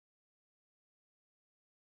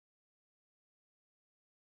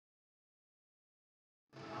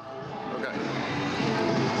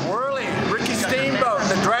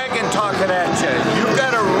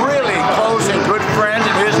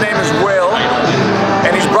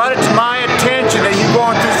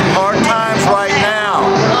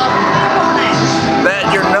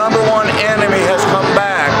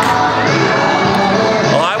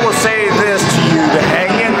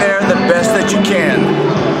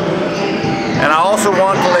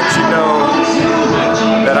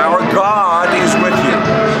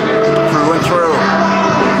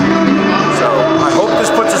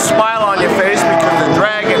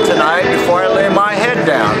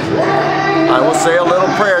say a little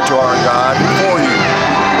prayer to our God for you.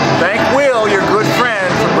 Thank Will, your good friend,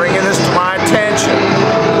 for bringing this to my attention.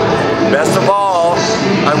 Best of all,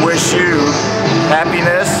 I wish you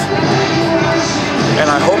happiness, and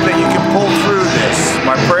I hope that you can pull through this.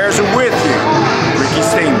 My prayers are with you.